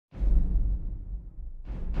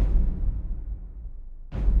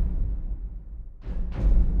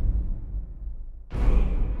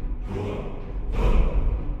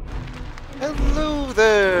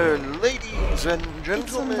Ladies and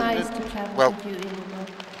gentlemen, It's so nice to travel well, with you, Eneny.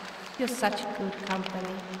 You're such good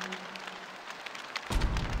company.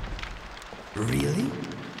 Really?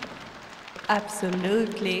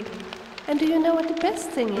 Absolutely. And do you know what the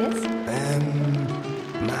best thing is?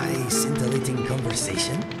 My scintillating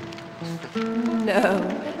conversation? No,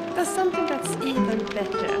 there's something that's even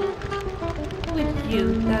better. With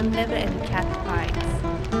you, there are never any cat fights.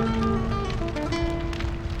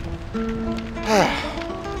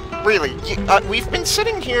 really, we've been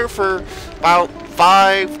sitting here for about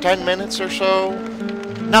 5-10 minutes or so.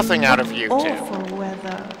 Nothing out of you two. Awful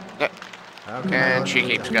weather. And she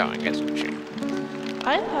keeps going, isn't she?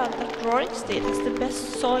 I've heard that Rorikstead is the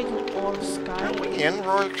best soil in all Are Skyrim. we in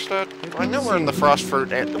Rorikstead? I know we're in the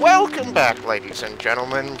Frostfruit Inn. Welcome back, ladies and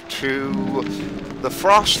gentlemen, to the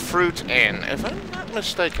Frostfruit Inn. If I'm not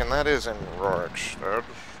mistaken, that is in Rorikstead.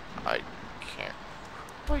 I can't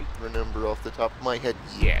quite remember off the top of my head.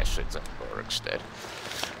 Yes, it's in Rorikstead.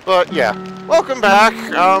 But yeah, welcome back.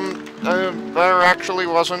 There actually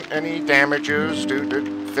wasn't any damages due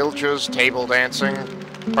to Filch's table dancing.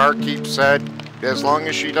 Barkeep said, as long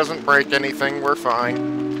as she doesn't break anything, we're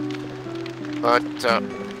fine. But,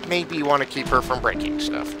 maybe you want to keep her from breaking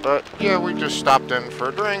stuff. But, yeah, we just stopped in for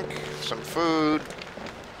a drink, some food.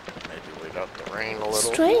 Maybe wait out the rain a little.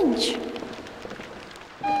 Strange.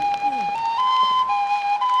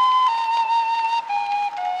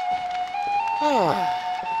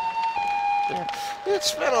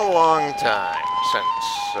 It's been a long time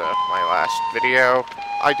since my last video.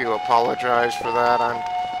 I do apologize for that. I'm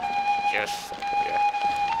just,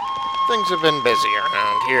 things have been busy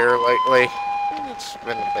around here lately. It's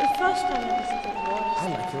been a bit. The first time I visited Rorikstead, I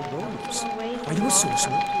like your robes. on my way Are you a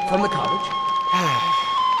sorcerer from the college?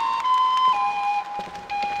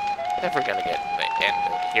 Never gonna get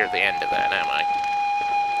hear the end of that, am I?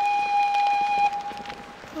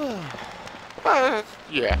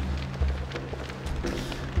 Yeah.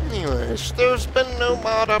 Anyways, there's been no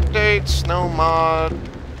mod updates, no mod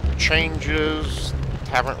changes.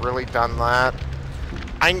 Haven't really done that.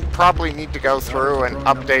 I probably need to go through and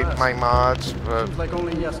update my mods, but like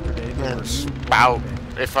only yesterday. it's about,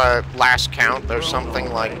 if I last count, there's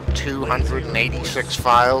something like 286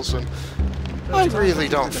 files, and I really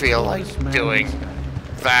don't feel like doing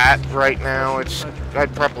that right now.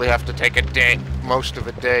 I'd probably have to take a day, most of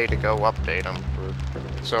a day, to go update them.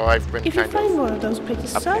 So I've been If you kind find of more of those pretty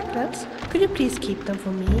circlets, could you please keep them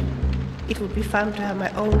for me? It would be fun to have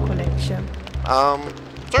my own collection.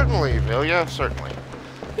 certainly, Vilya, certainly.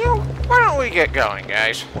 You know, why don't we get going,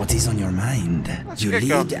 guys? What is on your mind? Let's You get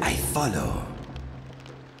lead, going. I follow.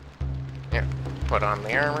 Yeah, put on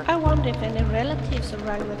the armor. I wonder if any relatives of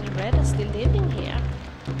Ragnar the Red are still living here.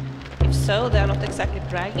 If so, they are not exactly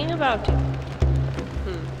bragging about it.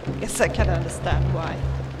 Guess I can understand why.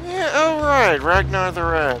 Yeah, oh right, Ragnar the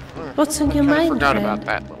Red. What's on your I mind, forgot friend? about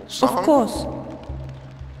that little song. Of course.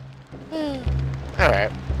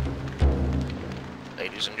 Alright.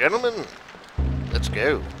 Ladies and gentlemen, let's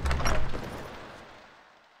go.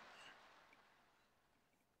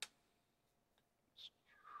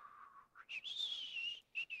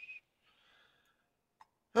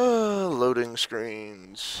 Loading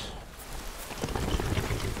screens.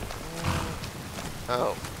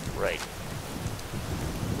 Oh, right.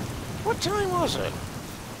 What time was it?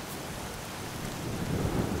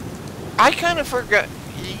 I kind of forgot.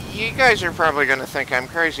 You guys are probably going to think I'm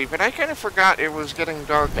crazy, but I kind of forgot it was getting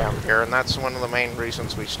dark down here, and that's one of the main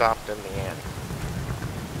reasons we stopped in the inn.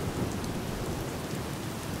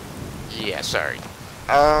 Yeah, sorry.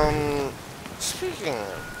 Speaking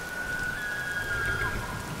of...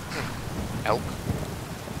 elk.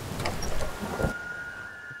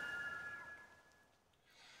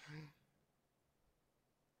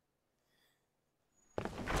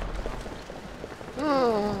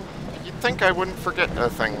 You'd think I wouldn't forget a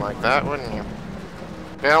thing like that, wouldn't you?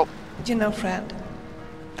 Well, You know, friend,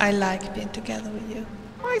 I like being together with you.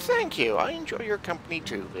 why thank you. I enjoy your company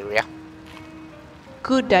too, Vilya.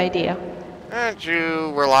 Good idea. And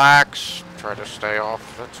you relax, try to stay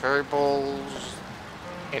off the tables.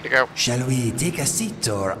 Need to go. Shall we take a seat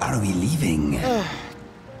or are we leaving? Yeah,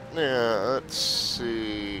 let's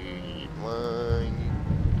see.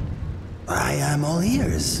 I am all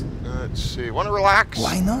ears. Let's see. Want to relax?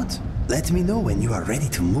 Why not? Let me know when you are ready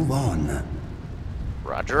to move on.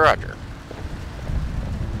 Roger, roger.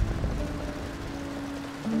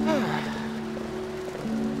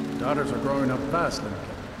 Daughters are growing up fast, Lincoln.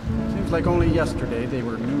 Seems like only yesterday they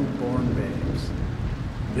were newborn babes.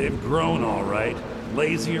 They've grown all right.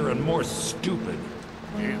 Lazier and more stupid.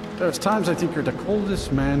 There's times I think you're the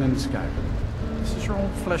coldest man in Skyrim. This is your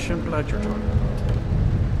own flesh and blood you're talking about.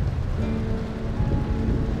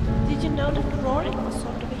 know that Rorik was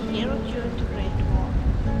sort of a hero during the Great War.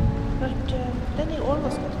 But then he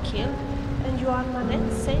almost got killed, and Johan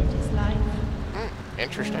Manet saved his life.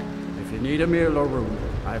 Interesting. If you need a meal or room,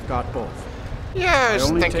 I've got both. Yeah, I was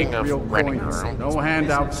only thinking take of real renting a coins, room. no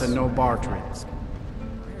handouts and no bartering. Why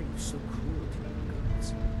are you so cruel to your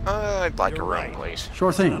gods? I'd like a You're room, right. please.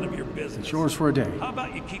 Sure thing. None of your business. It's yours for a day. How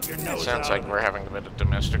about you keep your nose Sounds out like of we're it? having a bit of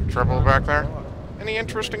domestic trouble back there. Any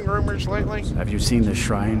interesting rumors lately? Have you seen the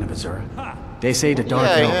shrine of Azura? Ha! They say the Dark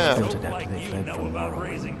Yeah, Elves yeah. built Don't it like after they you fled know from about Morrowind.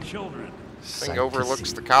 raising children. Sight Thing to overlooks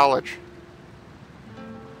see. the college.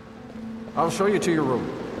 I'll show you to your room.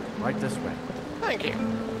 Right this way. Thank you.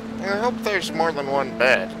 I hope there's more than one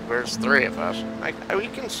bed. There's 3 of us. We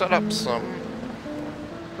can set up some...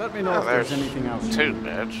 Let me know Oh, if there's anything else. 2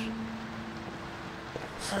 beds.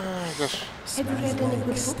 Just... Have you read any good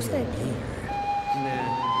books lately? Nah,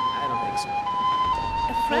 I don't think so.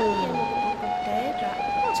 A friend gave me the book of Daedra.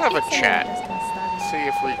 Let's have a It's an chat. interesting study. See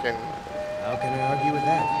if we can... How can I argue with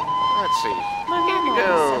that? Let's see. My mom always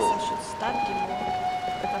Go. says I should study more,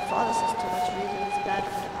 but my father says too much reading is bad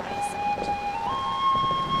for the eyesight.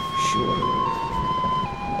 Sure.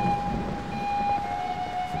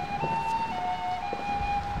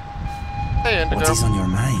 Hey, Indigo. What is on your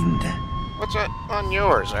mind? What's on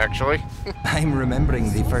yours, actually? I'm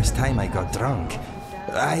remembering the first time I got drunk.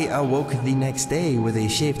 I awoke the next day with a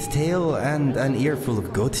shaved tail and an earful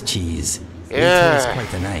of goat cheese. It was Yeah.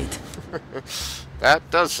 quite a night. That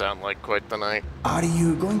does sound like quite the night. Are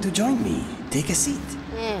you going to join me? Take a seat.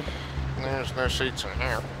 There's no seats in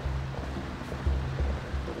here.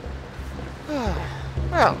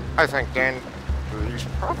 Well, I think Dan he's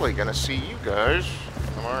probably gonna see you guys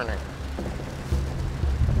in the morning.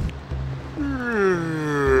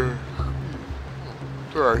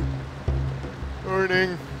 Sorry.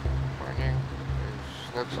 Morning. Morning.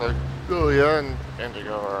 Looks like... Oh yeah, and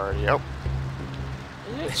Indigo are already up.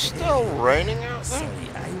 Is it still raining out there? Sorry,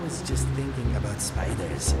 I was just thinking about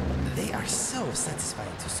spiders. They are so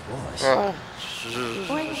satisfying to squash. Oh,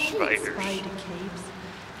 Oh, I hate spiders. spider caves.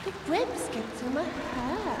 The webs get to my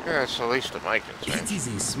hair. Yeah, it's the least of my concerns. It is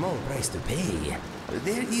a small price to pay.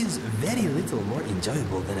 There is very little more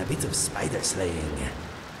enjoyable than a bit of spider slaying.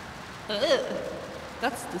 Ugh,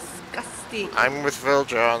 that's disgusting. I'm with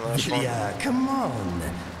Vilja on this one. Yeah, come on.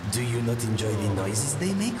 Do you not enjoy the noises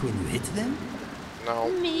they make when you hit them? No.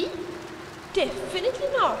 Me? Definitely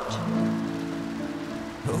not.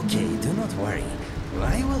 Okay, do not worry.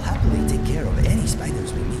 I will happily take care of any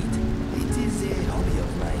spiders we meet. It is a hobby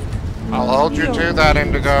of mine. I'll hold you to that,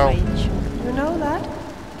 Indigo. You know that?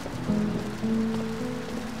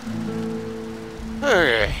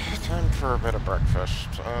 Okay, time for a bit of breakfast.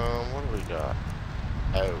 What do we got?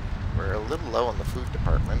 Oh, we're a little low on the food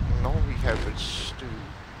department, and all we have is stew.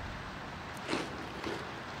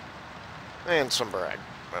 And some bread,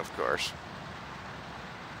 of course.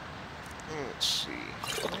 Let's see.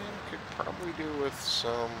 And could probably do with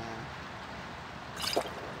some...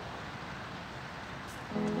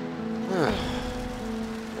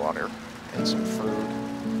 water and some food.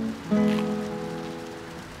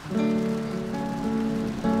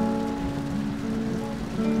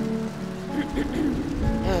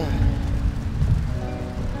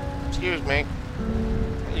 Excuse me.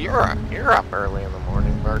 You're up early in the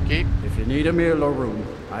morning, barkeep. If you need a meal or room,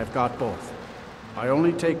 I've got both. I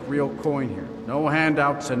only take real coin here. No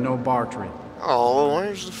handouts and no bartering. Oh,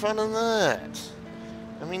 where's the fun in that?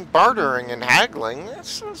 I mean, bartering and haggling,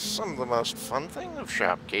 that's some of the most fun thing of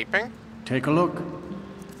shopkeeping. Take a look.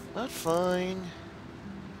 Not fine.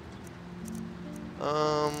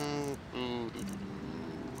 Well,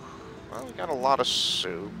 we got a lot of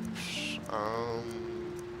soups.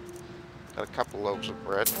 Got a couple loaves of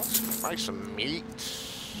bread. Let's buy some meat.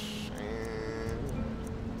 And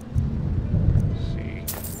let's see.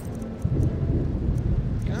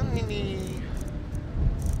 Got any?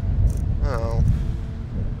 Oh,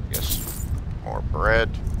 guess more bread.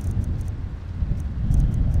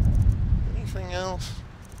 Anything else?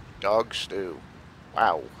 Dog stew.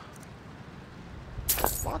 Wow.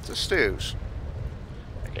 Lots of stews.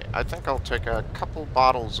 Okay, I think I'll take a couple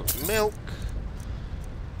bottles of milk.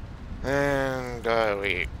 And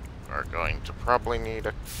we are going to probably need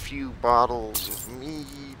a few bottles of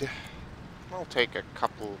mead. I'll take a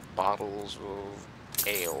couple bottles of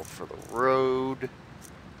ale for the road.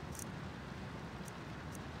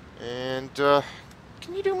 And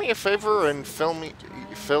can you do me a favor and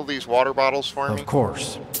fill these water bottles for me? Of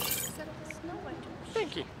course.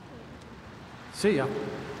 Thank you. See ya.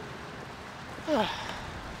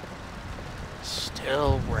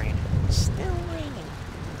 Still raining. Still raining.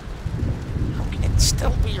 How can it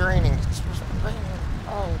still be raining? It's supposed to be raining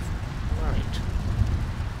all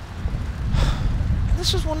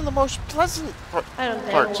this is one of the most pleasant I don't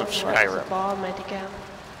dare parts of walk towards the Skyrim. bar, mate, again.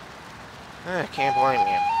 I can't blame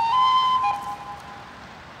you.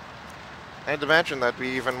 I'd imagine that'd be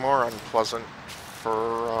even more unpleasant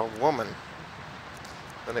for a woman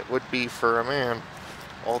than it would be for a man.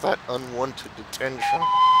 All that unwanted attention.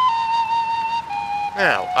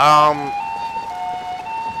 Now,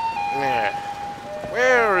 yeah.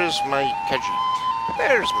 Where is my Khajiit?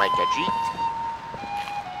 There's my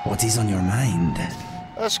Khajiit. What is on your mind?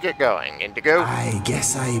 Let's get going, Indigo. I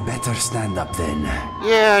guess I better stand up then.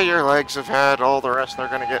 Yeah, your legs have had all the rest they're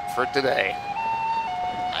gonna get for today.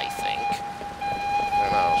 I think. Who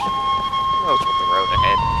knows? Who knows what the road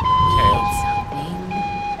ahead entails?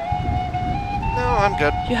 No, I'm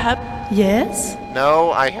good. You have... Yes?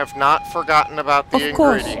 No, I have not forgotten about the Of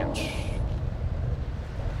course. ingredients.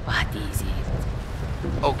 What is it?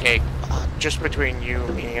 Okay, just between you,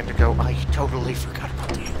 me, and Indigo, I totally forgot about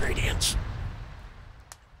the ingredients.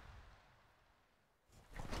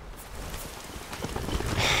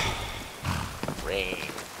 Rain.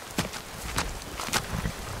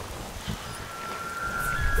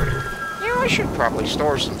 Yeah, I should probably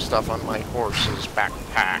store some stuff on my horse's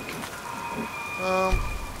backpack.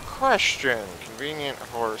 Question. Convenient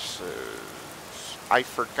horses. I've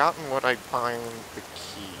forgotten what I bind the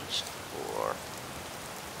keys for.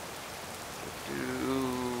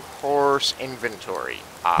 Do horse inventory.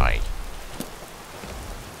 I.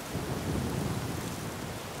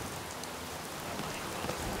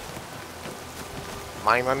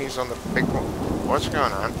 My money's on the big one. What's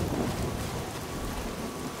going on?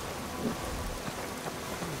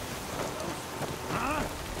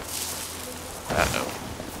 Uh-oh.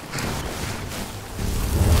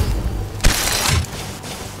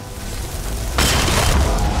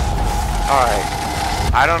 Alright.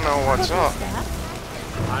 I don't know what's up.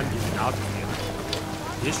 I'm getting out of here.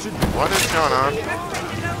 This should be What is going on?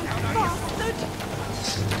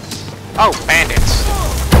 Oh, bandits.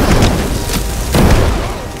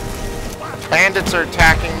 Bandits are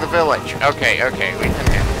attacking the village. Okay, okay, we can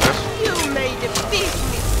handle this. You made a big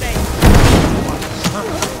mistake.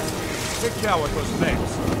 Take care what was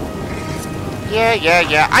next.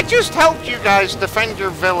 Yeah. I just helped you guys defend your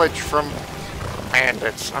village from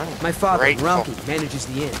bandits. I'm My father, grateful. Ralphie, manages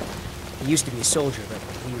the inn. He used to be a soldier, but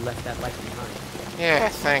he left that life behind. Yeah,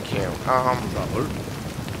 thank you.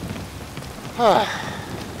 I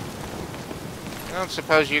don't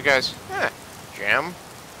suppose you guys... Jim?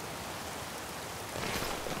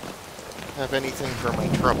 Have anything for my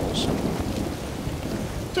troubles.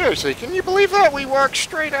 Seriously, can you believe that? We walked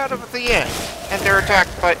straight out of the inn, and they're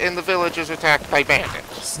attacked by... and the village is attacked by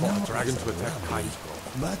bandits. Snow Dragons is to attack lovely, kites.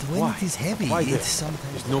 but when Why? it is heavy, Why it there?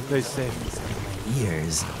 sometimes There's no place safe. my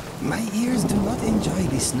ears. My ears do not enjoy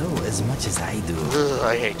the snow as much as I do. Ugh,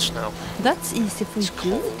 I hate snow. That's easy for you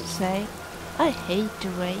to say. I hate the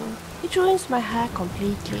rain. It ruins my hair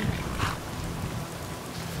completely.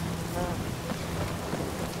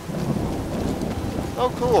 Oh,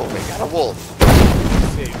 cool. We got a wolf.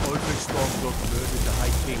 Say, Ulfric Stormcloak murdered the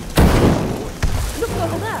High King. Look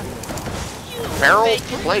over there. Barrel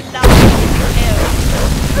plate.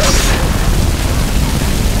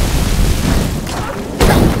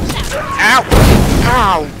 Ow!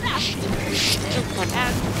 Ow! Stupid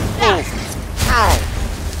wolf! Ow!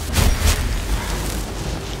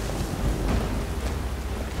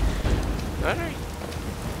 Alright.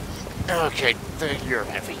 Okay, you're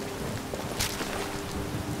heavy.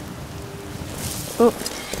 Oh.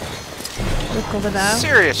 Look over there.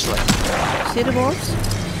 Seriously. See the wolves?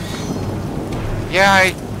 Yeah,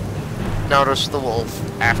 I noticed the wolf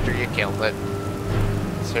after you killed it.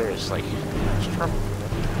 Seriously. What's trouble?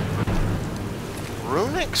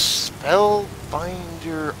 Runic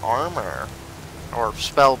Spellbinder Armor. Or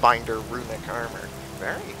Spellbinder Runic Armor.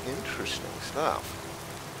 Very interesting stuff.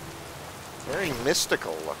 Very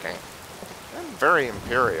mystical looking. And very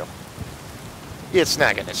imperial. It's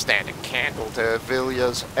not gonna stand a candle to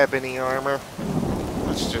Vilya's ebony armor.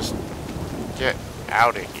 Let's just get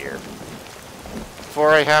out of here.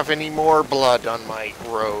 Before I have any more blood on my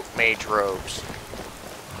mage robes.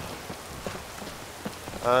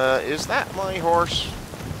 Is that my horse?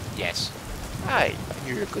 Yes. Hi,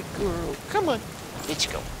 you're a good girl. Come on, let's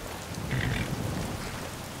go.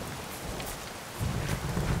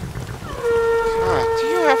 Do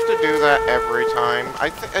you have to do that every time?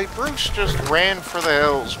 Bruce just ran for the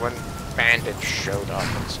hills when bandits showed up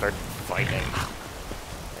and started fighting.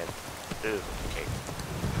 Okay.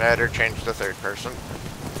 Better change to third person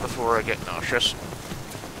before I get nauseous.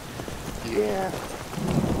 Yeah.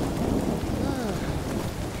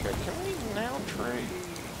 Okay, can we now trade?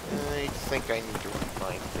 I think I need to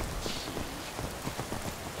refine the key.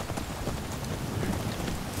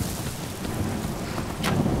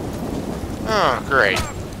 Oh, great.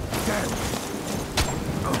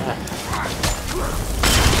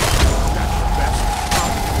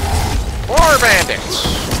 More bandits!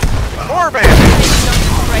 More bandits!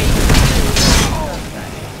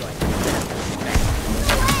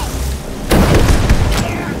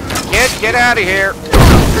 Kid, get out of here!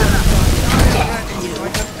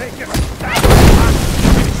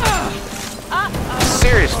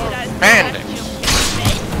 Seriously, bandits!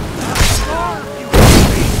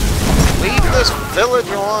 Leave this village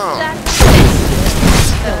alone!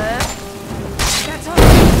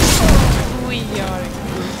 We are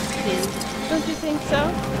good. Don't you think so?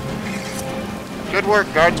 Good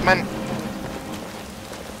work, guardsmen.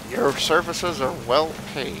 Your services are well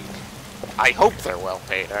paid. I hope they're well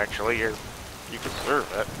paid, actually. You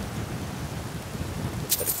deserve it.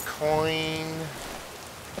 Bit of coin.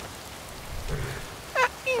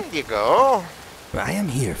 In you go. I am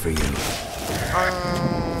here for you. I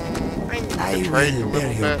I will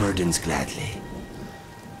bear your burdens gladly.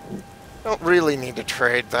 Don't really need to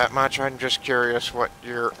trade that much. I'm just curious what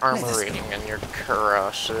your armor rating and your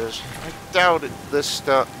cuirass is. I doubt it, this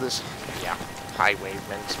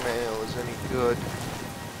highwayman's mail is any good.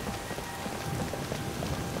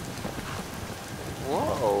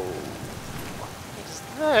 Whoa. What is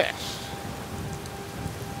this?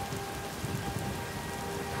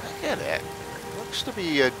 Look at it. It looks to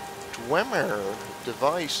be a Dwemer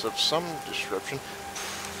device of some description.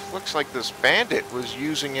 Looks like this bandit was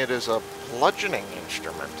using it as a bludgeoning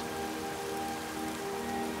instrument.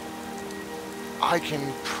 I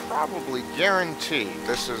can probably guarantee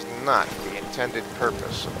this is not the intended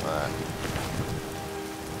purpose of that.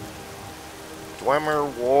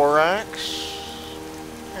 Dwemer War Axe?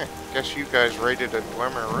 Guess you guys raided a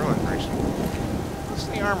Dwemer ruin recently. What's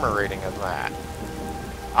the armor rating of that?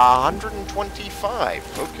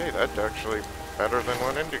 125. Okay, that's actually better than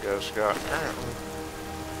what Indigo's got, apparently.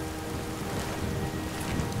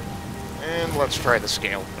 And let's try the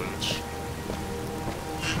scaled boots.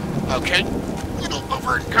 Okay, a little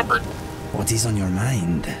over encumbered. What is on your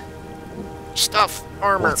mind? Stuff,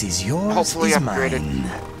 armor. What is yours Hopefully is upgraded. mine.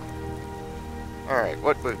 Alright,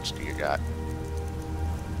 what boots do you got?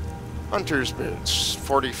 Hunter's boots,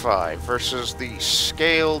 45, versus the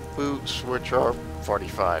scaled boots, which are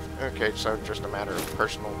 45. Okay, so just a matter of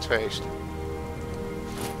personal taste.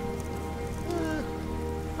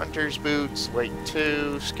 Hunter's boots, weight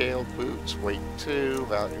 2. Scaled boots, weight 2.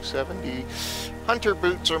 Value 70. Hunter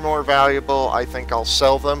boots are more valuable. I think I'll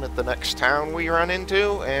sell them at the next town we run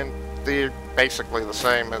into, and they're basically the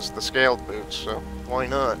same as the scaled boots, so why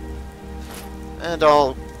not? And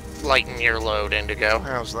I'll lighten your load, Indigo.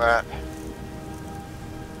 How's that?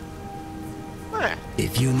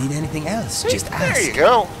 If you need anything else, just ask. There you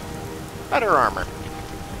go. Better armor.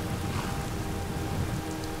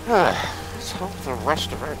 Let's hope the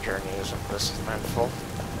rest of our journey isn't this eventful.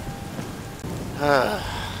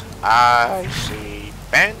 I see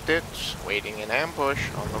bandits waiting in ambush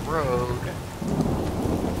on the road.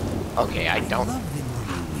 Okay, I don't...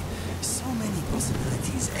 So many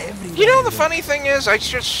possibilities everywhere. You know, the funny thing is, I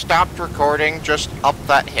just stopped recording just up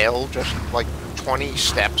that hill, just like 20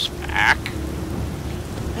 steps back.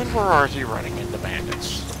 And we're already running into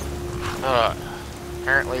bandits.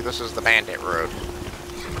 Apparently this is the bandit road.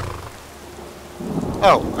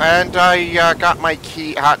 Oh, and I got my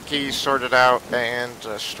hotkeys sorted out and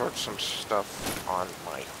stored some stuff on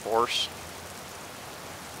my horse.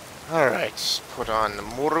 Alright, put on the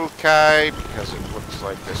Murukai because it looks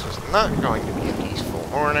like this is not going to be a peaceful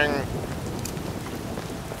morning.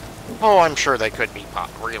 Oh, I'm sure they could be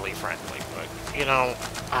really friendly, but, you know,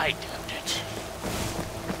 I doubt it.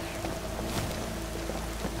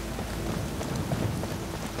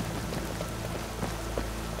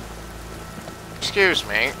 Excuse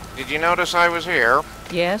me, did you notice I was here?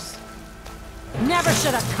 Yes? Never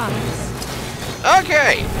should have come.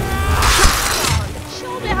 Okay!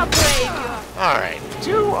 Show me how brave you are. Alright,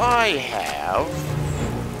 do I have...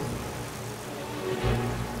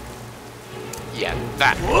 Yeah,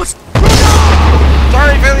 that.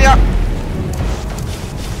 Sorry, Vilya!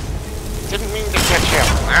 Didn't mean to catch you up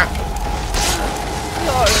on that.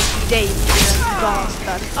 You're a dangerous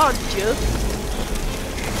bastard, aren't you?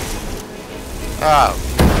 Oh.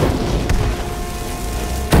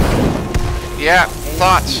 Yeah,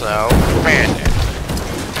 thought so. Bandit.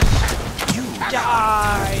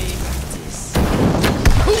 Die!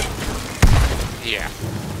 Yeah.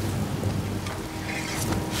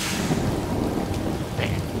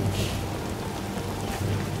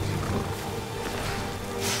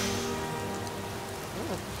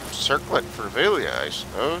 Circlet for Vilya, I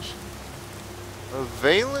suppose. A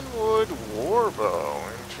Valenwood Warbow.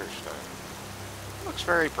 Interesting. Looks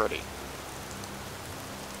very pretty.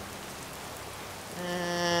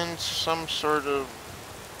 And some sort of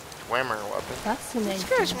Dwemer weapon. Fascinating. These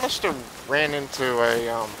guys must have ran into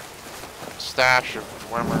a stash of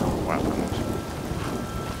Dwemer weapons.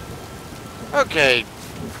 Okay,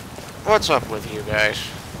 what's up with you guys?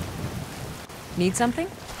 Need something?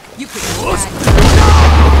 You could See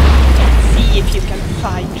if you can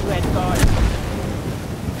find Dreadguard.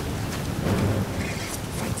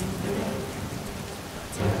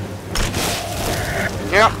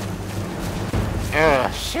 Yep.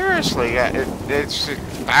 Seriously, it's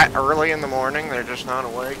that early in the morning, they're just not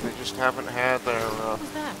awake, they just haven't had their What's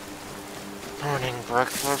that? morning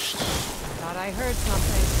breakfast. Thought I heard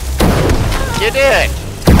something. You did!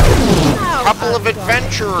 Ow, Couple of I'm gonna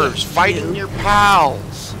adventurers get fighting you. your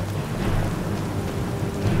pals.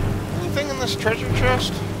 Anything in this treasure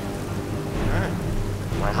chest?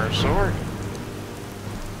 Dwemer sword.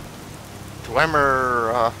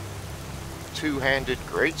 Dwemer, two-handed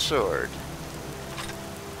greatsword.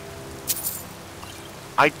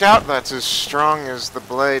 I doubt that's as strong as the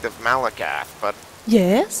blade of Malakath, but...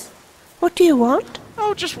 Yes? What do you want?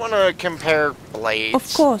 Oh, just want to compare blades.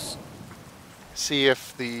 Of course. See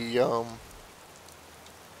if the, You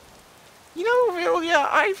know, Vilya,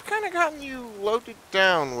 I've kind of gotten you loaded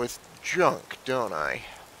down with junk, don't I?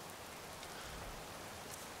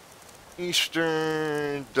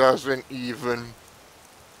 Eastern doesn't even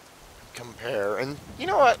compare. And you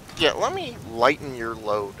know what? Yeah, let me lighten your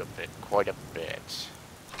load a bit, quite a bit.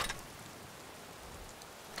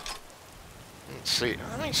 Let's see.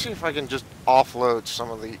 Let me see if I can just offload some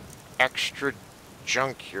of the extra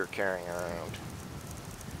junk you're carrying around.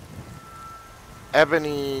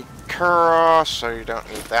 Ebony Kuros, so you don't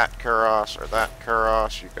need that Kuros or that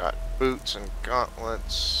Kuros. You got boots and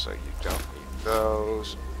gauntlets, so you don't need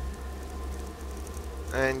those.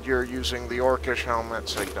 And you're using the Orcish helmet,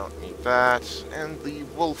 so you don't need that. And the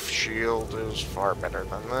wolf shield is far better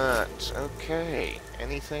than that. Okay,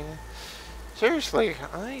 anything? Seriously,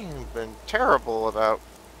 I've been terrible about...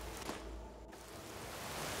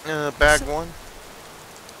 bag one?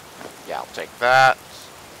 Yeah, I'll take that.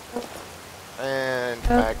 And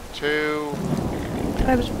bag two.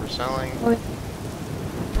 Just for selling.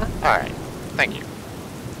 Alright, thank you.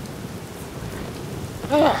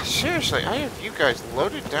 Seriously, I have you guys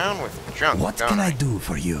loaded down with junk, What don't can I do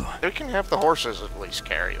for you? They can have the horses at least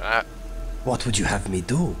carry that. What would you have me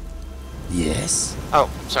do? Yes? Oh,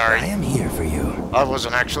 sorry. I am here for you. I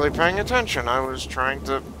wasn't actually paying attention. I was trying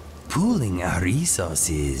to... Pooling our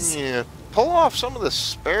resources. Yeah, pull off some of the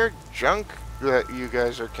spare junk that you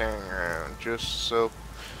guys are carrying around, just so...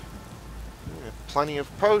 Plenty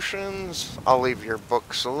of potions. I'll leave your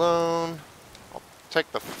books alone. I'll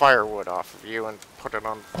take the firewood off of you and put it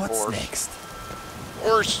on the What's horse. next?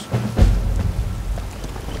 Horse!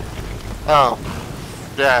 Oh.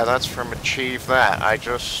 Yeah, that's from Achieve That. I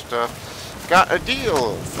just got a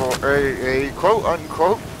deal for a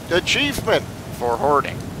quote-unquote achievement for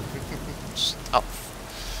hoarding stuff.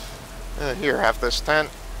 Here, have this tent,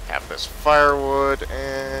 have this firewood,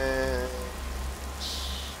 and...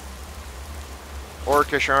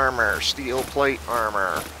 Orcish armor, steel plate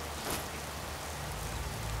armor.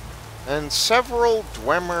 And several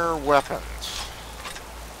Dwemer weapons.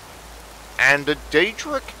 And a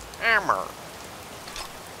Daedric hammer.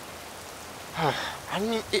 I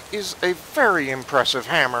mean, it is a very impressive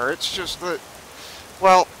hammer. It's just that,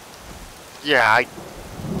 well, yeah, I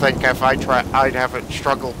think if I try, I'd have a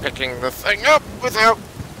struggle picking the thing up without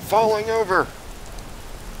falling over.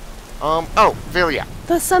 Oh, Vilya.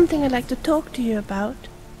 There's something I'd like to talk to you about.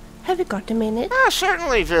 Have you got a minute? Ah,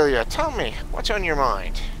 certainly, Vilya. Tell me, what's on your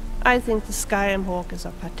mind? I think the Skyrim hawkers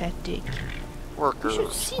are pathetic. Worker. You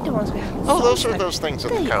should see the ones we have. Oh, those are those things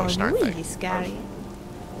at the coast, They are aren't really they? scary.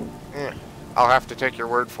 Yeah, I'll have to take your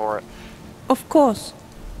word for it. Of course.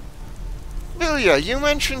 Vilya, you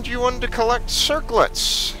mentioned you wanted to collect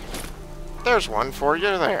circlets. There's one for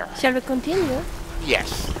you there. Shall we continue?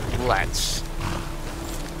 Yes, let's.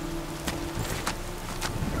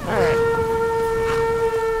 Alright.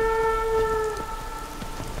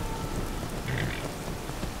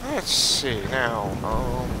 Let's see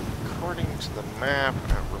now. According to the map,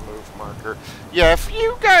 remove marker. Yeah, if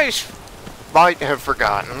you guys might have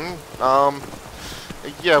forgotten,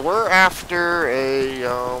 yeah, we're after a,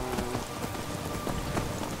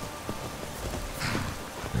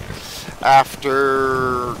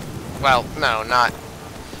 well, no, not,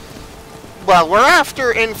 well, we're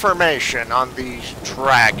after information on these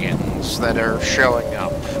dragons that are showing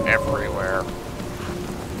up everywhere.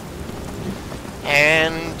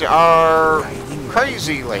 And our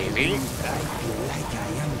crazy lady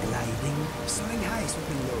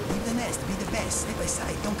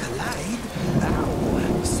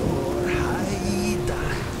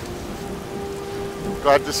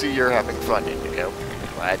Glad to see you're having fun, Indigo.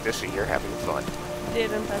 Glad to see you're having fun.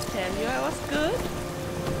 Didn't I tell you I was good?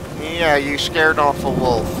 Yeah, you scared off a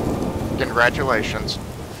wolf. Congratulations.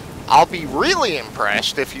 I'll be really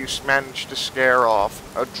impressed if you manage to scare off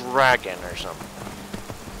a dragon or something.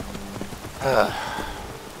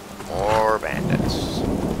 More bandits.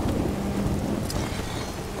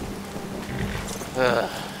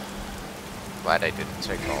 Glad I didn't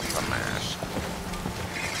take off the mask.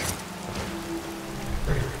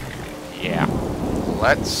 Yeah.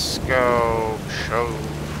 Let's go show...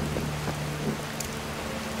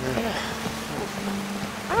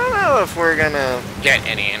 I don't know if we're gonna get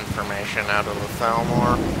any information out of the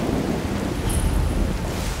Thalmor.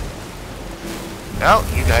 Well,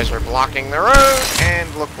 you guys are blocking the road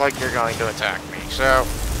and look like you're going to attack me, so...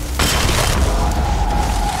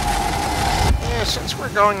 Yeah, since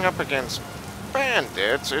we're going up against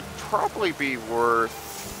bandits, it'd probably be worth...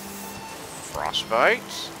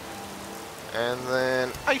 Frostbite. And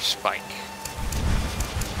then Ice Spike.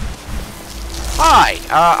 Hi!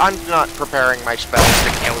 I'm not preparing my spells to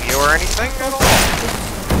kill you or anything at all.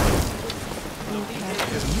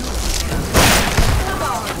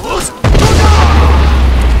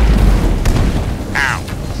 Ow.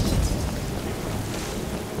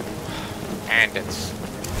 Bandits.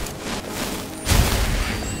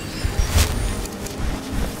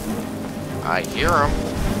 I hear them.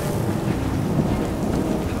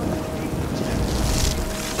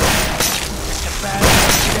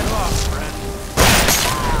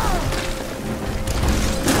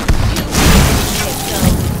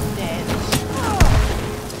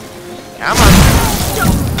 Come on.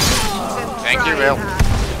 Thank you, Bill.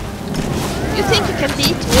 You think you can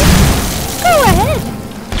beat me? Go ahead.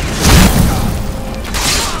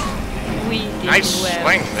 We did Nice well.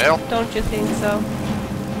 swing, Bill. Don't you think so?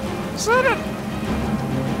 Is that an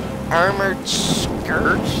armored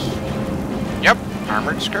skirt? Yep,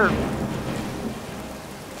 armored skirt.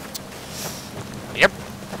 Yep.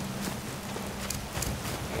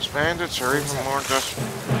 These bandits are even more desperate.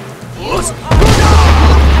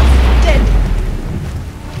 Dead.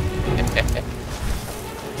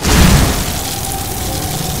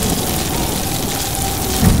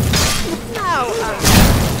 Now I'll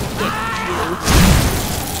get you.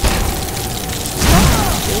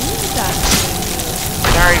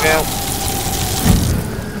 Sorry, Bill.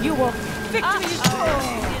 You will victory.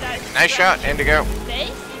 Nice shot, Indigo.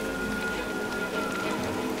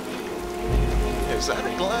 Is that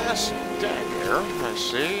a glass dagger? I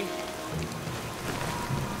see.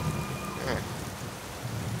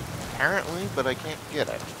 Apparently, but I can't get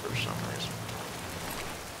it for some reason.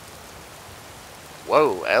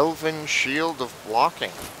 Whoa, elven shield of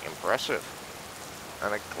blocking. Impressive.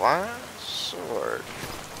 And a glass sword.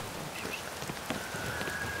 Interesting.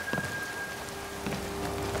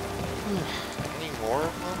 Any more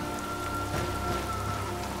of them?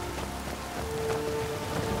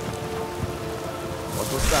 What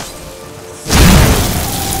was that?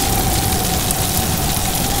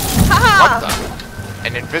 What the?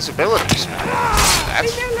 An invisibility spell.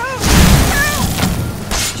 That's...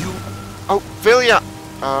 Oh, Vilya!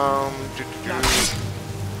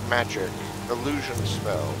 Magic. Illusion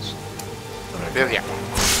spells. Vilya.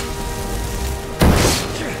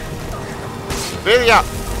 Vilya!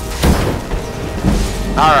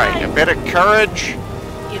 Alright, a bit of courage. I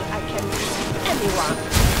can beat anyone.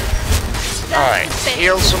 Alright,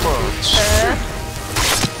 heal some wounds.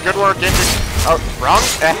 Good work, Indy. Oh, wrong?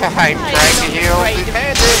 I'm trying to heal the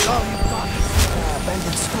bandit.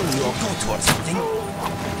 Bandits follow your goat or something.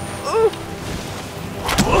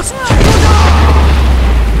 What's...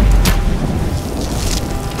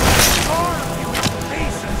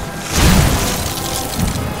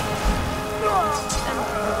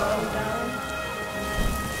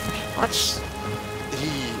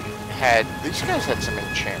 These guys had some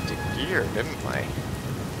enchanted gear, didn't they?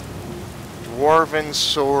 Dwarven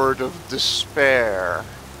Sword of Despair.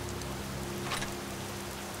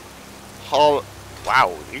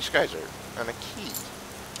 Wow, these guys are on a key.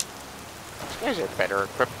 These guys are better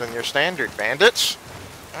equipped than your standard bandits,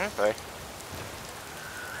 aren't they?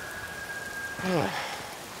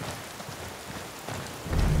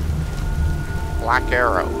 Black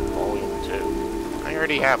Arrow, Volume 2. I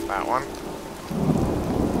already have that one.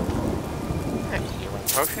 Healing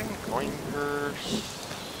Potion, Coin Purse.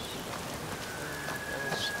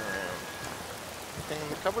 Anything in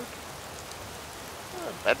the cupboard?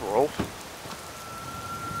 Bedroll.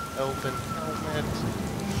 Elven helmet.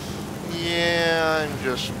 Yeah, I'm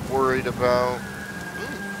just worried about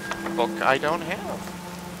a book I don't have.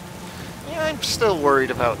 Yeah, I'm still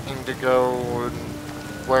worried about Indigo and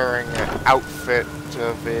wearing a outfit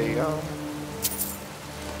of a,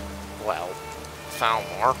 well,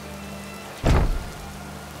 Falmor.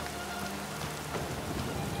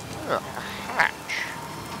 Oh, a hatch.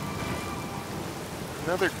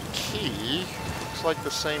 Another key. Looks like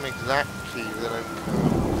the same exact key that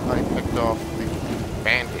I picked off the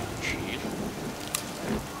Bandit Sheath.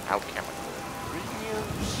 Alchemical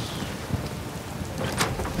ingredients.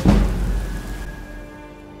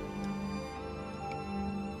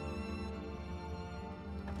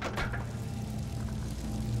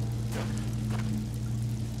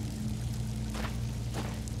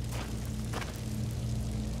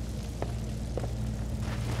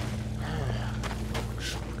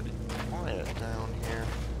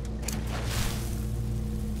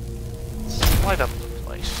 Light up the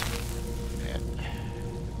place.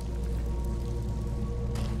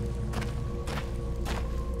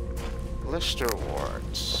 Lister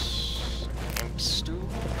wards. Imp stool.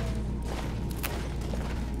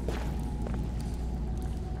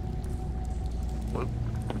 Whoop.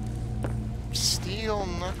 Steel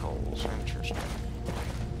knuckles. Interesting.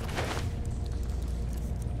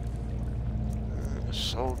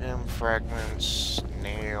 Soulgem fragments.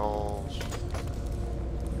 Nails.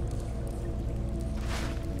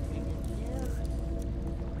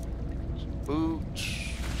 Boots,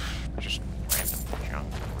 just random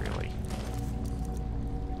junk, really.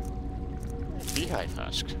 Beehive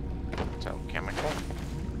husk, it's alchemical.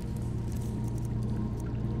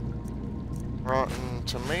 Rotten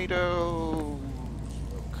tomato.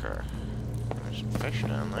 Okay, there's some fish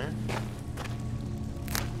down there.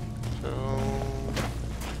 So,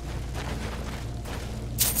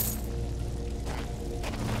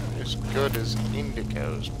 as good as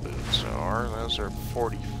Indigo's boots are. Those are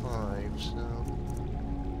 45, so...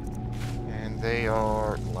 And they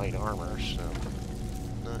are light armor, so...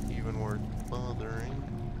 Not even worth bothering.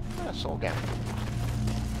 Yeah, soul gap.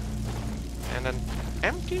 And an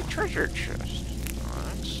empty treasure chest. Oh,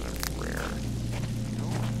 that's so rare.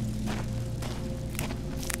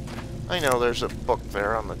 I know there's a book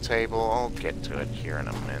there on the table. I'll get to it here in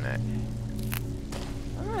a minute.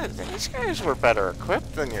 These guys were better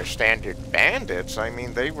equipped than your standard bandits. I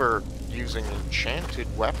mean, they were using enchanted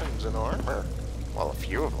weapons and armor. Well, a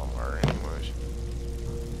few of them were, anyways.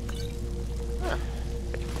 Huh.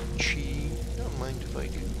 Chi. Don't mind if I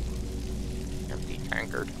do. Empty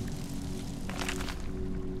tankard.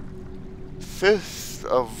 5th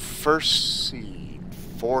of 1st Seed.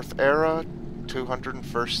 4th Era,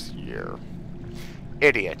 201st Year.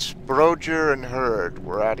 Idiots. Broger and Herd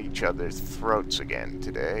were at each other's throats again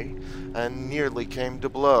today, and nearly came to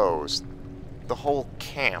blows. The whole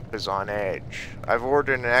camp is on edge. I've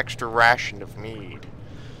ordered an extra ration of mead.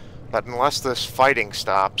 But unless this fighting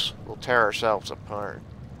stops, we'll tear ourselves apart.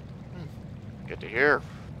 Good to hear.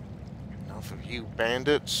 Enough of you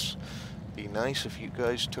bandits. Be nice if you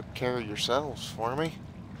guys took care of yourselves for me.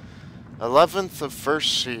 11th of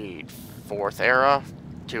 1st Seed. 4th Era.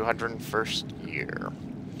 201st Year.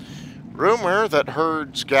 Rumor that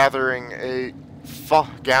Herd's gathering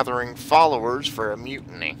followers for a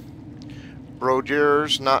mutiny.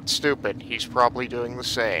 Brodir's not stupid. He's probably doing the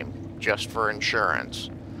same, just for insurance.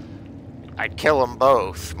 I'd kill them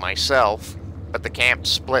both, myself, but the camp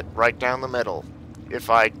split right down the middle. If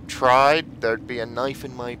I tried, there'd be a knife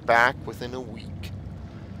in my back within a week.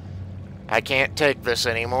 I can't take this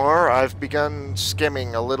anymore. I've begun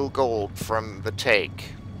skimming a little gold from the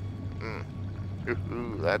take.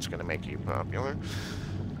 Ooh, that's gonna make you popular.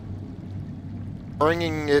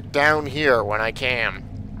 Bringing it down here when I can.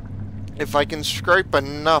 If I can scrape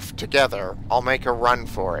enough together, I'll make a run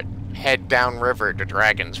for it. Head downriver to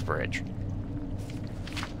Dragon's Bridge.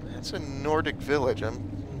 That's a Nordic village.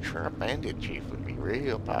 I'm sure a bandit chief would be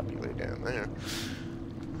real popular down there.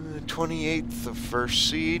 28th of 1st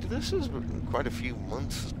Seed. This is quite a few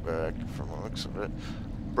months back from the looks of it.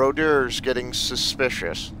 Brodir's getting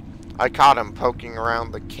suspicious. I caught him poking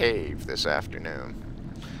around the cave this afternoon.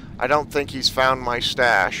 I don't think he's found my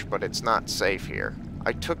stash, but it's not safe here.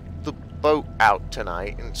 I took the boat out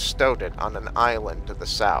tonight and stowed it on an island to the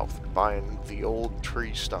south, behind the old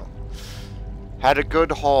tree stump. Had a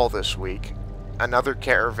good haul this week. Another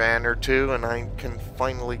caravan or two, and I can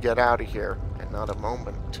finally get out of here. And not a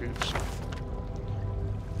moment too soon.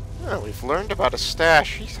 Well, we've learned about a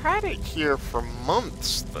stash. He's had it here for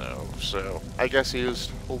months, though, so I guess he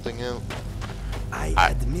was holding out.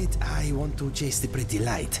 I admit I want to chase the pretty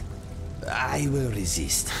light. I will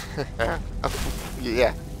resist.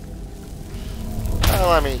 Yeah. Well,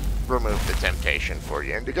 let me remove the temptation for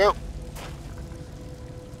you, Indigo.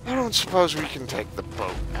 I don't suppose we can take the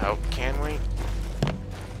boat out, can we?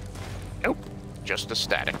 Nope. just a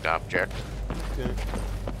static object. Okay.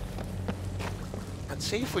 Let's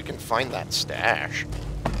see if we can find that stash.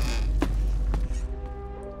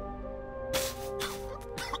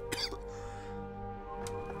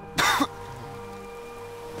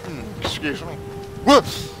 Excuse me.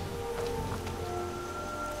 Whoops!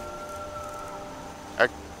 A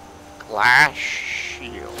glass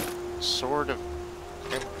shield. Sort of...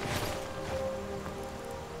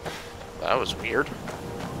 That was weird.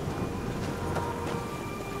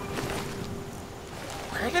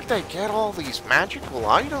 Where did they get all these magical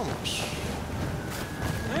items?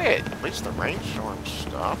 Hey, at least the rainstorm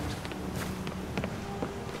stopped.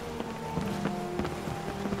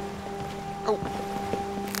 Oh!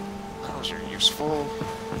 Those are useful.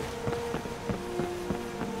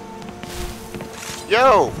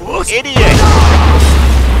 Yo! Idiot!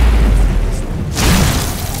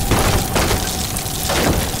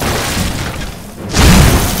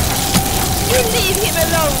 You leave him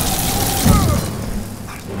alone!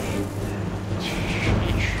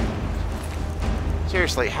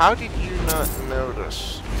 Seriously, how did you not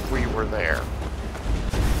notice we were there?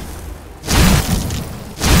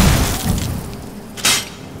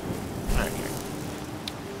 Okay.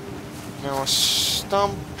 Now a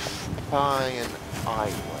stump by an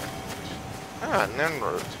island. Ah, an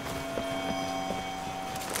inroad.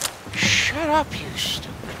 Shut up, you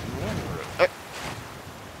stupid inroad.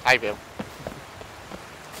 Hi, Bill.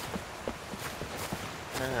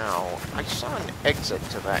 Now, I saw an exit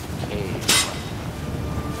to that cave.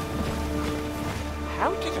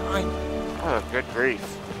 How did I... Oh, good grief.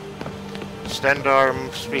 Stendar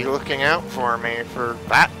must be looking out for me for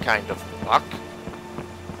that kind of luck.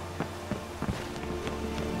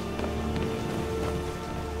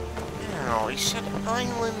 Now, he said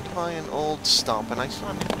island by an old stump, and I saw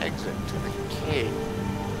an exit to the cave.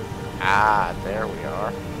 Ah, there we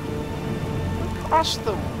are. Across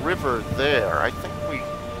the river there, I think we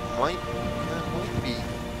might... That might be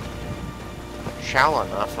shallow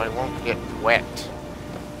enough I won't get wet.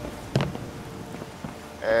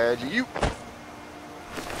 You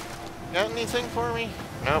got anything for me?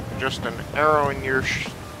 Nope, just an arrow in your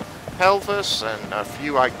pelvis and a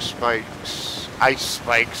few ice spikes. Ice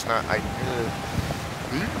spikes, not ice.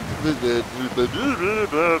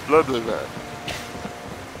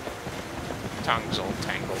 Tongue's all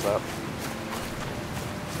tangled up.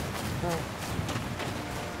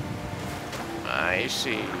 I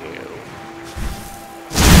see you.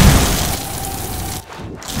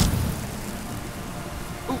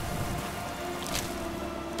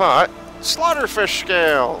 But slaughterfish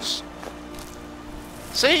scales.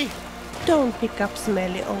 See? Don't pick up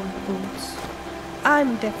smelly old boots.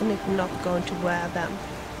 I'm definitely not going to wear them.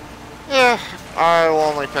 Yeah, I'll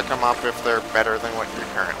only pick them up if they're better than what you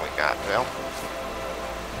currently got, Bill.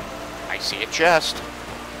 I see a chest.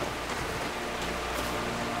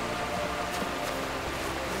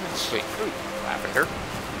 Let's see. Ooh, lavender.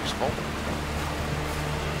 Useful.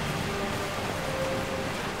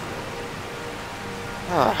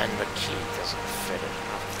 Ah, and the key doesn't fit it.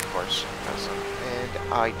 Of course it doesn't. And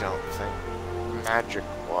I don't think,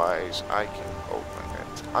 magic-wise, I can open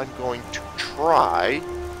it. I'm going to try.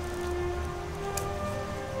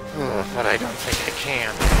 But I don't think I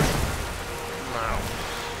can. No.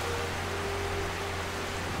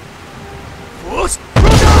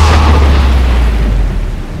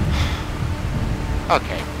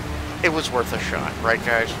 Okay. It was worth a shot, right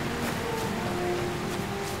guys?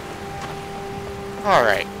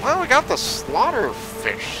 Alright, well we got the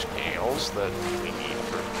slaughterfish scales that we need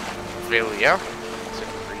for Villia. It's an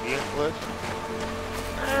ingredient list.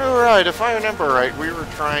 Alright, if I remember right, we were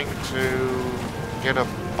trying to get a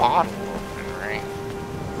bottle open, right?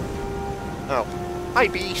 Oh, hi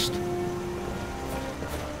beast!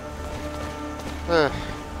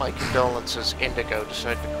 My condolences, Indigo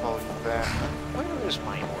decided to call you back. Where is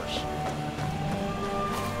my horse?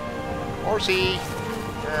 Horsey!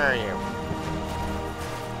 Where are you?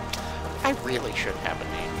 I really should have a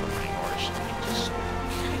name for my horse.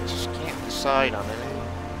 I just can't decide on anything.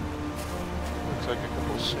 Looks like a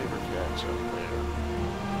couple saber cats up there.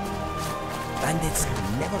 Bandits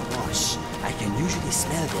never wash. I can usually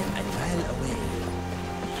smell them a mile away.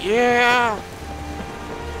 Yeah!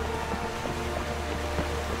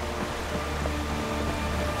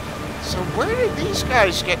 So where did these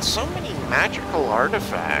guys get so many magical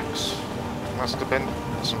artifacts? Must have been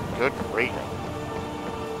some good raiding.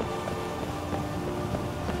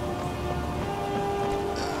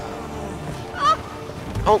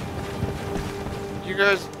 Oh! You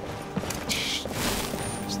guys...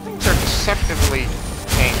 These things are deceptively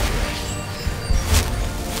dangerous.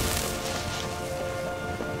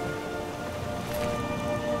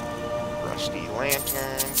 Rusty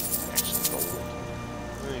lantern. That's gold.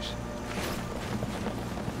 Nice.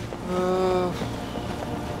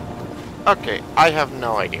 Okay, I have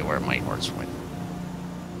no idea where my horse went.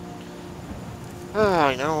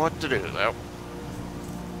 I know what to do, though.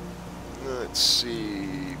 Let's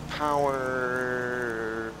see.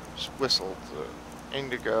 Power... Whistle to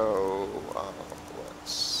Indigo.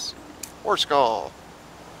 Let's see. Horse Call.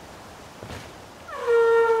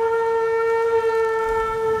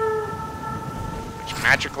 Which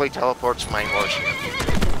magically teleports my horse here.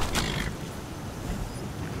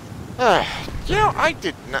 You know, I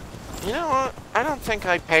did not... You know what? I don't think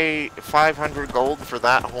I paid 500 gold for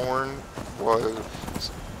that horn.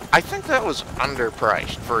 I think that was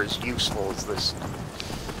underpriced for as useful as this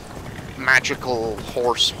magical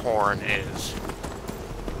horse horn is.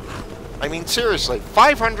 I mean, seriously,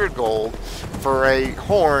 500 gold for a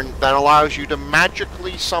horn that allows you to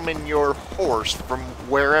magically summon your horse from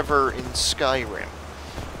wherever in Skyrim.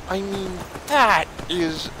 I mean, that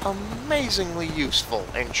is amazingly useful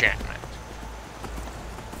enchantment.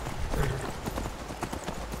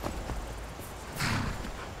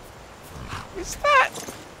 Is that...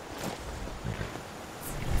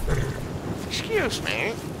 Excuse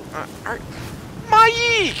me.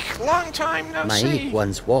 Maik! Long time no see. Maik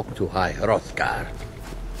once walked to High Hrothgar.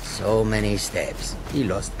 So many steps, he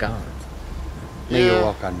lost count. May you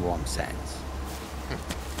walk on warm sands.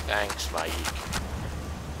 Thanks, Maik.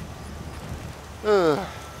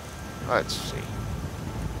 Let's see.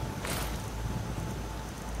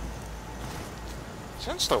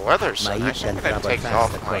 Since the weather's so nice, I'm gonna take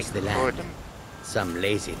off my hood and some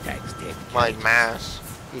lazy tax tip. my mask.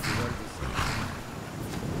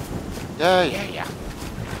 Yeah.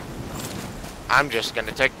 I'm just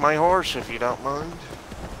gonna take my horse if you don't mind.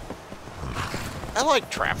 I like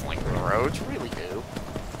traveling the roads, really do.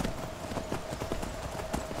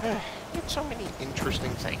 Get so many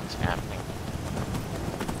interesting things happening.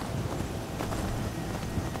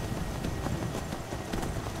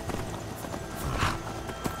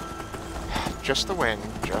 Just the wind,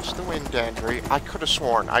 Dandry. I could have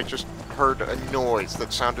sworn I just heard a noise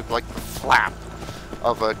that sounded like the flap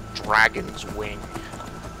of a dragon's wing.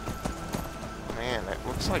 Man, it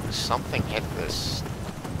looks like something hit this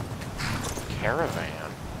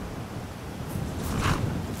caravan.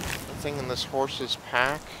 Anything in this horse's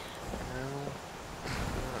pack? No,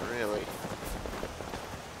 not really.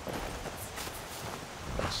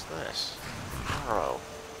 What's this? Arrow.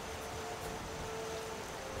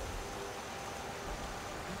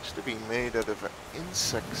 Looks to be made out of an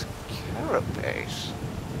insect's carapace.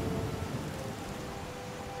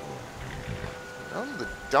 I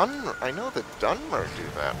know the Dwemer do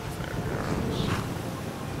that with their arrows.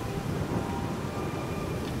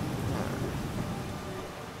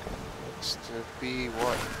 Looks to be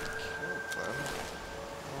what killed them.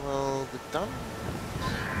 Well, the Dwemer...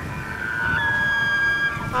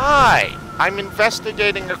 Hi! I'm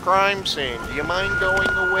investigating a crime scene. Do you mind going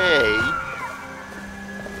away?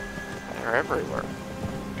 They're everywhere.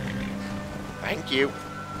 Thank you.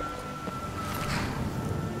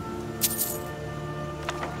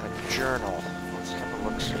 Journal. Let's have a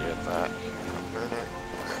look-see at that here in a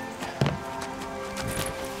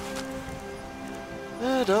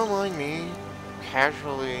minute. Don't mind me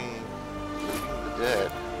casually looking the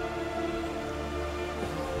dead.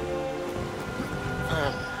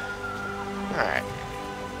 Alright.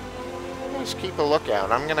 Let's keep a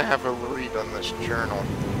lookout. I'm gonna have a read on this journal.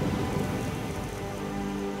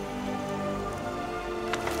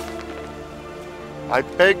 I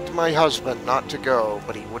begged my husband not to go,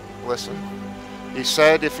 but he wouldn't listen. He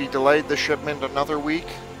said if he delayed the shipment another week,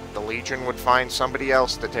 the Legion would find somebody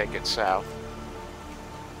else to take it south.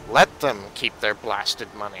 Let them keep their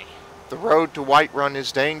blasted money. The road to Whiterun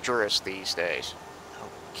is dangerous these days. No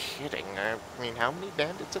kidding. I mean, how many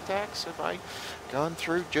bandits attacks have I gone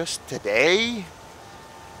through just today?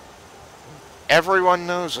 Everyone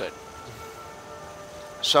knows it.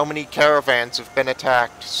 So many caravans have been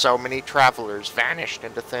attacked, so many travelers vanished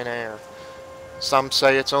into thin air. Some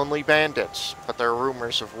say it's only bandits, but there are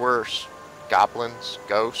rumors of worse. Goblins,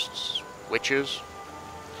 ghosts, witches.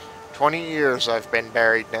 20 years I've been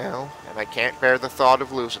buried now, and I can't bear the thought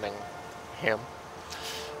of losing him.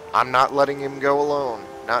 I'm not letting him go alone,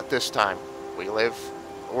 not this time. We live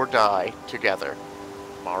or die together.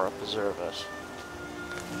 Mara preserve us.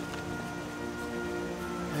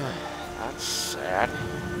 That's sad.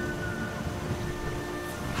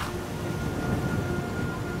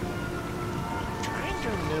 I'm trying to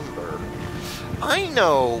remember. I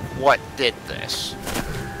know what did this.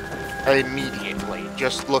 Immediately,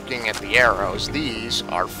 just looking at the arrows. These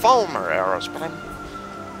are Fulmer arrows, but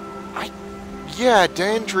Yeah,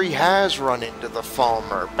 Dandry has run into the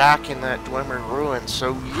Falmer back in that Dwemer ruin,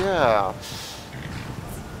 so yeah.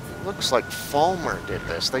 It looks like Falmer did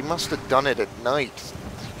this. They must have done it at night,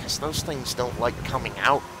 because those things don't like coming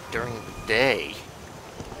out during the day.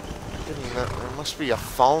 There must be a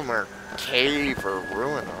Falmer cave or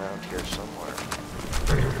ruin around here somewhere.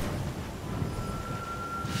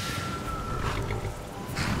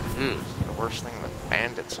 The worst thing than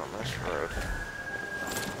bandits on this road.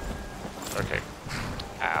 Okay.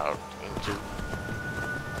 Out into...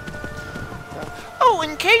 Oh,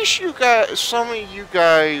 in case you guys, some of you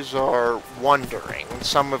guys are wondering,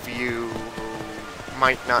 some of you who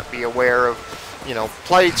might not be aware of, you know,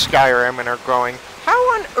 played Skyrim and are going, how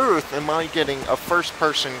on earth am I getting a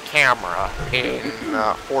first-person camera in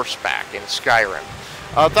horseback in Skyrim?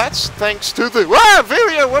 That's thanks to the... Ah,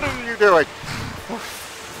 Vilya, what are you doing?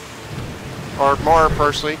 Or more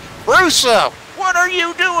personally, Brusa, what are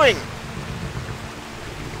you doing?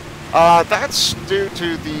 That's due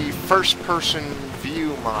to the first-person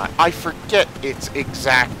view mod. I forget its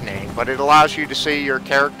exact name, but it allows you to see your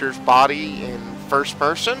character's body in first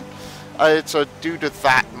person. It's due to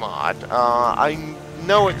that mod. I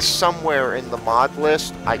know it's somewhere in the mod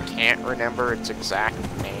list. I can't remember its exact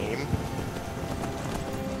name.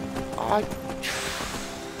 I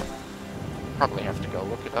probably have to go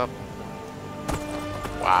look it up.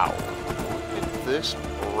 Wow. Look at this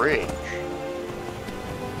bridge.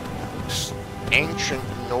 It's ancient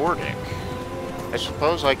Nordic. I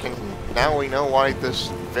suppose I can... Now we know why this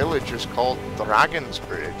village is called Dragon's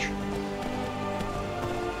Bridge.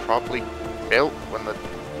 Probably built when the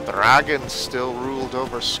dragons still ruled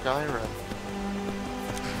over Skyrim.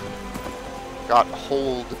 Got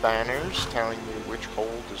hold banners telling you which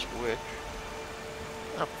hold is which.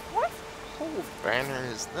 Now, what hold banner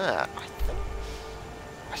is that?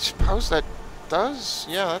 I suppose that does...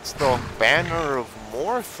 Yeah, that's the banner of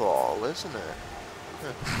Morthal, isn't it?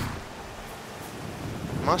 Huh.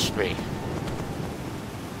 Must be.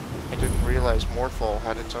 I didn't realize Morthal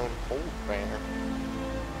had its own hold banner.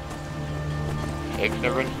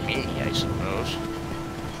 Ignorant me, I suppose.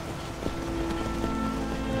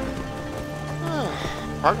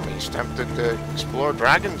 Part of me is tempted to explore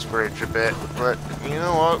Dragon's Bridge a bit, but you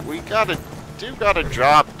know what? We got a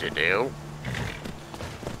job to do.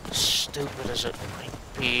 Stupid as it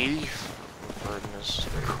might be, for as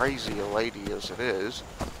crazy a lady as it is.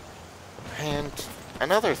 And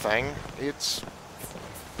another thing, it's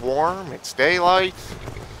warm, it's daylight.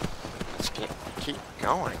 Let's keep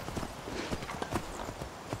going.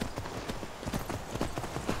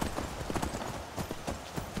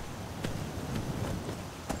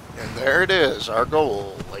 And there it is, our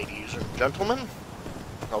goal, ladies and gentlemen,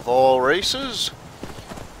 of all races,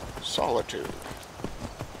 Solitude.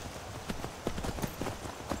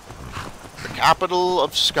 The capital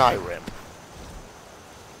of Skyrim.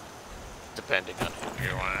 Depending on who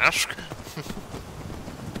you ask.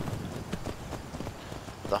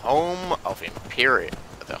 The home of Imperial.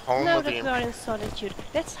 The home now of the... Now that we are in Solitude,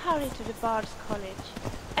 let's hurry to the Bard's College.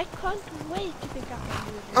 I can't wait to pick up a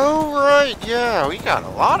movie. Oh, right, yeah. We got a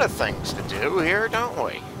lot of things to do here, don't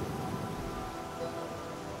we?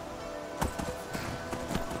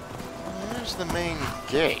 There's the main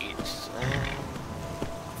gate.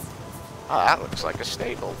 Oh, that looks like a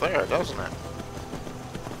stable there, doesn't it?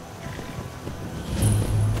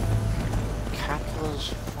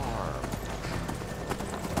 Capla's Farm.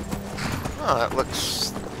 Oh, that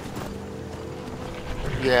looks...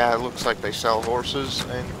 Yeah, it looks like they sell horses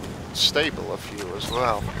and stable a few as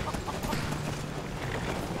well.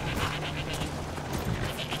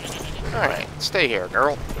 Alright, stay here,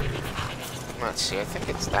 girl. Let's see, I think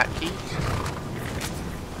it's that key.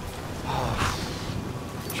 Oh,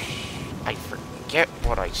 I forget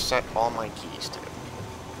what I set all my keys to.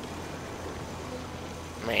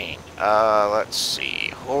 Main. Let's see.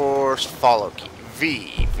 Horse follow key.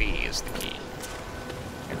 V. V is the key.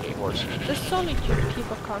 Okay, horse. The Solitude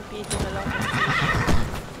people can't be eating a lot of fish.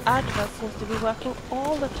 Adva seems to be working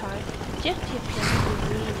all the time, yet he appears to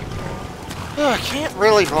be really poor. I can't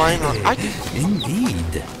really blame him.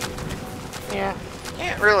 Indeed. Yeah,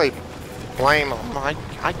 can't really blame him.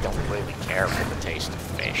 I don't really care for the taste of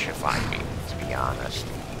fish, if I mean, to be honest.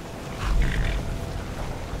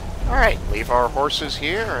 Alright, leave our horses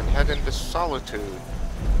here and head into Solitude.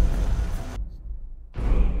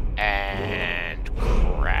 And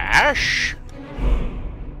crash.